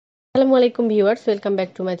আসসালামু আলাইকুম viewers, welcome back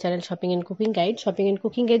to my channel shopping and cooking guide. Shopping and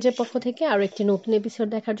cooking গাইডের পক্ষ থেকে আরও একটি নতুন এপিসোড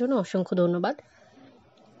দেখার জন্য অসংখ্য ধন্যবাদ।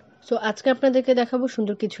 সো আজকে আপনাদেরকে দেখাবো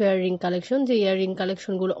সুন্দর কিছু ইয়াররিং কালেকশন, যে ইয়াররিং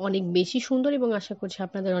কালেকশনগুলো অনেক বেশি সুন্দর এবং আশা করছি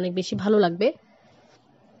আপনাদের অনেক বেশি ভালো লাগবে।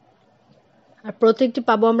 আর প্রত্যেকটি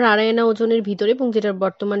পাবো আমরা 2.5 আনা ওজনের ভিতরে এবং যেটার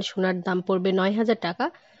বর্তমান সোনার দাম পড়বে 9,000 টাকা।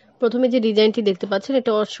 প্রথমে যে ডিজাইনটি দেখতে পাচ্ছেন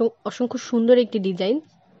এটা অসংখ্য সুন্দর একটি ডিজাইন,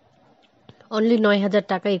 অনলি 9,000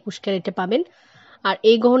 টাকা 21 ক্যারেটে পাবেন। আর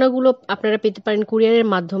এই গহনাগুলো আপনারা পেতে পারেন কুরিয়ারের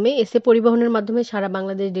মাধ্যমে, এসে পরিবহনের মাধ্যমে সারা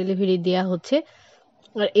বাংলাদেশ ডেলিভারি দেওয়া হচ্ছে।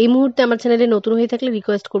 আর এই মুহূর্তে আমার চ্যানেলে নতুন হয়ে থাকলে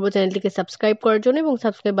রিকোয়েস্ট করবো চ্যানেলটিকে সাবস্ক্রাইব করার জন্য এবং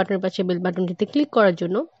সাবস্ক্রাইব বাটনের পাশে বেল বাটনটিতে ক্লিক করার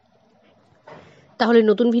জন্য, তাহলে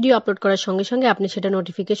নতুন ভিডিও আপলোড করার সঙ্গে সঙ্গে আপনি সেটা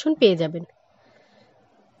নোটিফিকেশন পেয়ে যাবেন।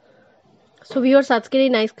 সো ভিউয়ার্স, আজকের এই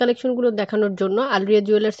নাইস কালেকশনগুলো দেখানোর জন্য আল-রিয়াদ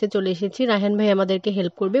জুয়েলার্সে চলে এসেছি। রায়হান ভাই আমাদেরকে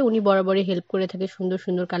হেল্প করবে, উনি বরাবরই হেল্প করে থাকে সুন্দর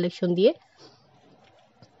সুন্দর কালেকশন দিয়ে।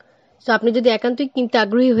 সো আপনি যদি একান্তই কিনতে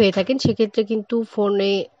আগ্রহী হয়ে থাকেন সেক্ষেত্রে কিন্তু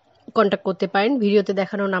ফোনে কন্ট্যাক্ট করতে পারেন ভিডিওতে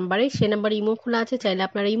দেখানো নাম্বারে। সে নাম্বারে ইমো খোলা আছে, চাইলে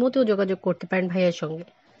আপনারা ইমোতেও যোগাযোগ করতে পারেন ভাইয়ের সঙ্গে।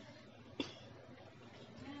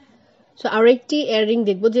 সো আরও একটি ইয়াররিং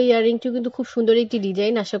দেখবো, যে ইয়াররিংটিও কিন্তু খুব সুন্দর একটি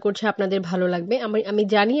ডিজাইন, আশা করছি আপনাদের ভালো লাগবে। আমি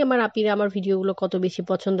জানি আমার আপিরা আমার ভিডিওগুলো কত বেশি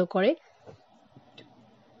পছন্দ করে।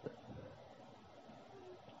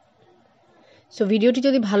 সো ভিডিওটি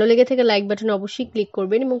যদি ভালো লেগে থাকে লাইক বাটনে অবশ্যই ক্লিক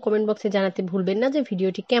করবেন এবং কমেন্ট বক্সে জানাতে ভুলবেন না যে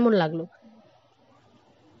ভিডিওটি কেমন লাগলো।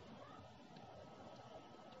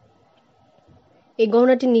 এই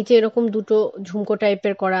গহনাটির নিচে এরকম দুটো ঝুমকো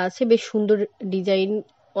টাইপের করা আছে, বেশ সুন্দর ডিজাইন,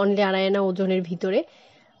 অনলি 2.5 আনা ওজনের ভিতরে।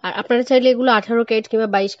 আর আপনারা চাইলে এগুলো 18 ক্যারেট কিংবা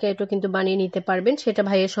 22 ক্যারেটও কিন্তু বানিয়ে নিতে পারবেন, সেটা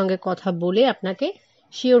ভাইয়ের সঙ্গে কথা বলে আপনাকে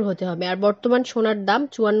শিওর হতে হবে। আর বর্তমান সোনার দাম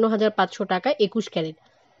 54,500 টাকা 21 ক্যারেট।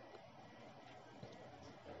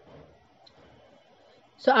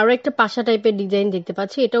 সো আরও একটা পাশা টাইপের ডিজাইন দেখতে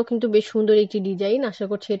পাচ্ছি, এটাও কিন্তু বেশ সুন্দর একটি ডিজাইন, আশা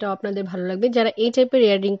করছি এটাও আপনাদের ভালো লাগবে। যারা এই টাইপের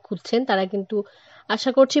ইয়াররিং খুঁজছেন তারা কিন্তু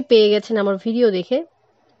আশা করছি পেয়ে গেছেন আমার ভিডিও দেখে।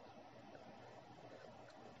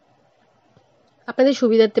 আপনাদের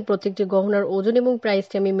সুবিধার্থে প্রত্যেকটি গহনার ওজন এবং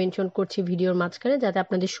প্রাইসটি আমি মেনশন করছি ভিডিওর মাঝখানে, যাতে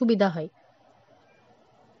আপনাদের সুবিধা হয়।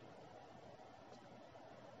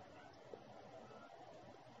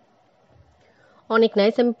 অনেক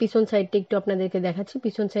নাইস। আমি পিছন সাইডটা একটু আপনাদেরকে দেখাচ্ছি।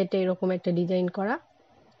 পিছন সাইডটা এরকম একটা ডিজাইন করা।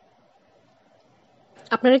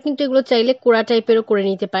 আপনারা কিন্তু এগুলো চাইলে কোড়া টাইপেরও করে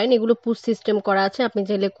নিতে পারেন, এগুলো পুশ সিস্টেম করা আছে, আপনি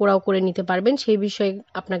চাইলে কোড়াও করে নিতে পারবেন। সেই বিষয়ে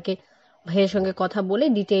আপনাকে ভাইয়ের সঙ্গে কথা বলে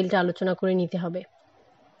ডিটেইলটা আলোচনা করে নিতে হবে।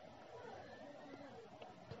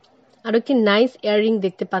 আরও একটি নাইস ইয়াররিং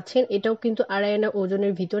দেখতে পাচ্ছেন, এটাও কিন্তু 2.5 আনা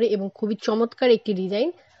ওজনের ভিতরে এবং খুবই চমৎকার একটি ডিজাইন,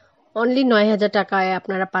 অনলি 9,000 টাকায়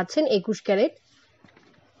আপনারা পাচ্ছেন 21 ক্যারেট।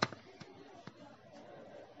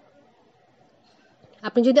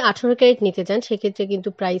 আপনি যদি 18 ক্যারেট নিতে চান সেক্ষেত্রে কিন্তু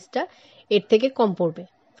প্রাইসটা এর থেকে কম পড়বে।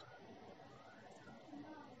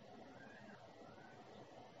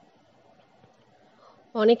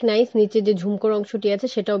 অনেক নাইস। নিচে যে ঝুমকোর অংশটি আছে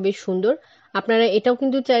সেটাও বেশ সুন্দর। আপনারা এটাও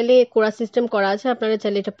কিন্তু চাইলে কোড়া সিস্টেম করা আছে, আপনারা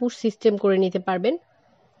চাইলে এটা পুশ সিস্টেম করে নিতে পারবেন,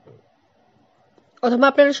 অথবা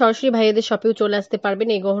আপনারা সরাসরি ভাইয়াদের শপেও চলে আসতে পারবেন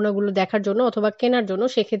এই গহনাগুলো দেখার জন্য অথবা কেনার জন্য।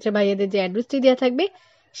 সেক্ষেত্রে ভাইয়াদের যে অ্যাড্রেসটি দেওয়া থাকবে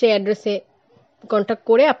সেই অ্যাড্রেসে কন্ট্যাক্ট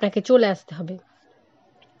করে আপনাকে চলে আসতে হবে।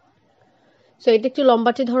 সো এটা একটু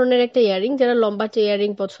লম্বাটে ধরনের একটা ইয়াররিং, যারা লম্বাটে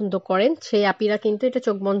ইয়াররিং পছন্দ করেন সেই আপিরা কিন্তু এটা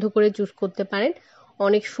চোখ বন্ধ করে চুজ করতে পারেন।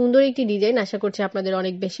 অনেক সুন্দর একটি ডিজাইন, আশা করছি আপনাদের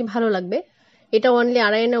অনেক বেশি ভালো লাগবে। এটা অনলি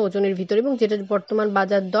 2.5 আনা ওজনের ভিতরে এবং যেটার বর্তমান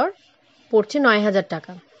বাজার দর পড়ছে 9,000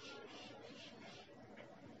 টাকা।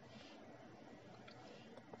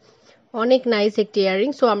 অনেক নাইস একটি ইয়াররিং।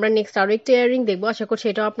 সো আমরা নেক্সট আরও একটা ইয়াররিং দেখবো, আশা করছি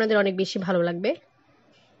এটাও আপনাদের অনেক বেশি ভালো লাগবে।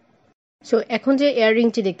 সো এখন যে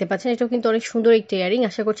ইয়াররিংটি দেখতে পাচ্ছেন এটাও কিন্তু অনেক সুন্দর একটি ইয়াররিং,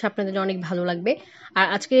 আশা করছি আপনাদের অনেক ভালো লাগবে। আর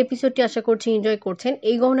আজকের এপিসোডটি আশা করছি এনজয় করছেন।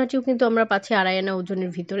 এই গহনাটিও কিন্তু আমরা পাচ্ছি 2.5 আনা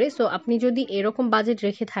ওজনের ভিতরে। সো আপনি যদি এরকম বাজেট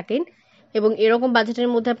রেখে থাকেন এবং এরকম বাজেটের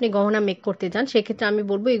মধ্যে আপনি গহনা মেক করতে চান সেক্ষেত্রে আমি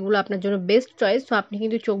বলবো এগুলো আপনার জন্য বেস্ট চয়েস। সো আপনি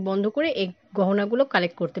কিন্তু চোখ বন্ধ করে এই গহনাগুলো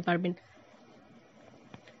কালেক্ট করতে পারবেন।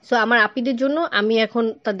 সো আমার আপিদের জন্য আমি এখন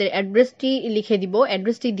তাদের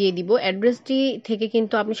অ্যাড্রেসটি দিয়ে দিব। অ্যাড্রেসটি থেকে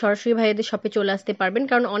কিন্তু আপনি সরাসরি ভাইয়াদের শপে চলে আসতে পারবেন,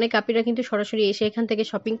 কারণ অনেক আপিরা কিন্তু সরাসরি এসে এখান থেকে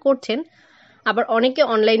শপিং করছেন, আবার অনেকে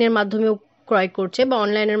অনলাইনের মাধ্যমেও ক্রয় করছে বা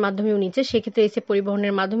অনলাইনের মাধ্যমেও নিচ্ছে, সেক্ষেত্রে এসে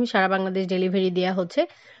পরিবহনের মাধ্যমে সারা বাংলাদেশ ডেলিভারি দেওয়া হচ্ছে।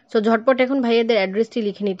 সো ঝটপট এখন ভাইয়াদের অ্যাড্রেসটি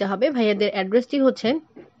লিখে নিতে হবে। ভাইয়াদের অ্যাড্রেসটি হচ্ছে,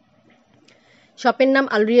 শপের নাম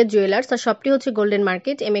আল-রিয়াদ জুয়েলার্স, আর শপটি হচ্ছে গোল্ডেন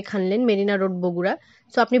মার্কেট, M.A. খান lane, Marina road, Bogura.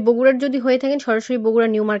 So আপনি বগুড়ার যদি হয়ে থাকেন সরাসরি বগুড়া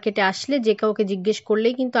নিউ মার্কেটে আসলে যে কাউকে জিজ্ঞেস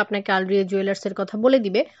করলেই কিন্তু আপনাকে আল-রিয়াদ জুয়েলার্সের কথা বলে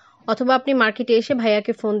দিবে, অথবা আপনি মার্কেটে এসে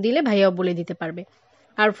ভাইয়াকে ফোন দিলে ভাইয়াও বলে দিতে পারবে।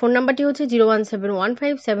 আর ফোন নাম্বারটি হচ্ছে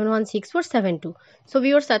 01715716472। সো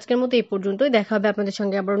ভিউয়ার্স, আজকের মতো এই পর্যন্তই। দেখা হবে আপনাদের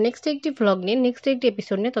সঙ্গে আবার নেক্সট একটি ভ্লগ নিয়ে, নেক্সট একটি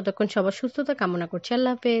এপিসোড নিয়ে। ততক্ষণ সবার সুস্থতা কামনা করছি।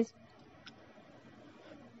 আল্লাহ হাফেজ।